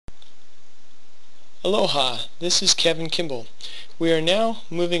Aloha, this is Kevin Kimball. We are now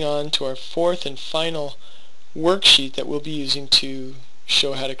moving on to our fourth and final worksheet that we'll be using to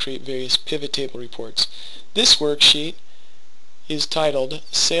show how to create various pivot table reports. This worksheet is titled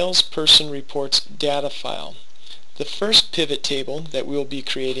Salesperson Reports Data File. The first pivot table that we'll be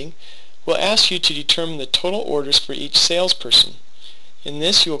creating will ask you to determine the total orders for each salesperson. In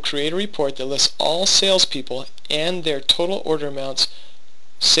this, you will create a report that lists all salespeople and their total order amounts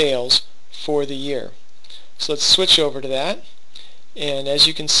sales for the year. So let's switch over to that, and as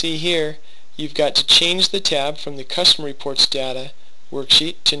you can see here, you've got to change the tab from the Customer Reports Data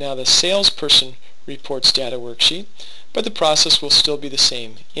worksheet to now the Salesperson Reports Data worksheet, but the process will still be the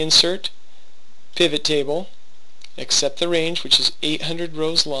same. Insert, pivot table, accept the range, which is 800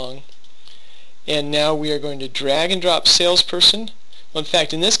 rows long, and now we are going to drag and drop Salesperson. Well, in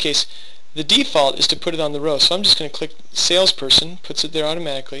fact, in this case, the default is to put it on the row, so I'm just going to click Salesperson, puts it there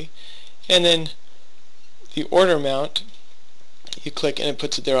automatically, and then the order amount, you click and it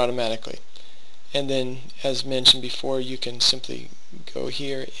puts it there automatically. And then, as mentioned before, you can simply go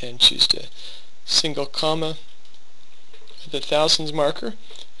here and choose to single comma the thousands marker,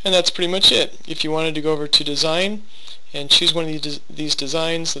 and that's pretty much it. If you wanted to go over to design and choose one of these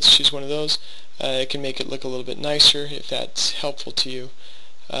designs, let's choose one of those, it can make it look a little bit nicer if that's helpful to you.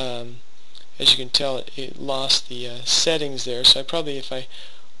 As you can tell, it lost the settings there, so if I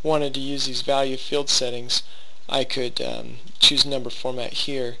wanted to use these value field settings, I could choose number format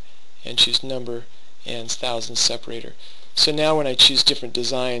here and choose number and thousands separator. So now when I choose different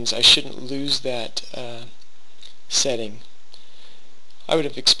designs, I shouldn't lose that setting. I would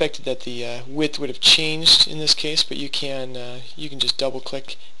have expected that the width would have changed in this case, but you can just double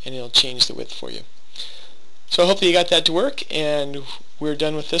click and it'll change the width for you. So hopefully you got that to work, and we're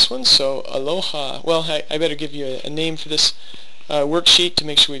done with this one. So aloha. Well, I better give you a name for this worksheet to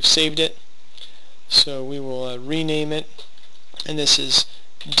make sure we've saved it. So we will rename it, and this is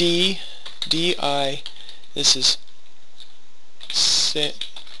DI. This is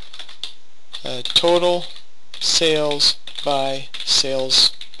total sales by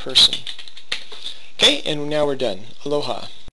salesperson. Okay, and now we're done. Aloha.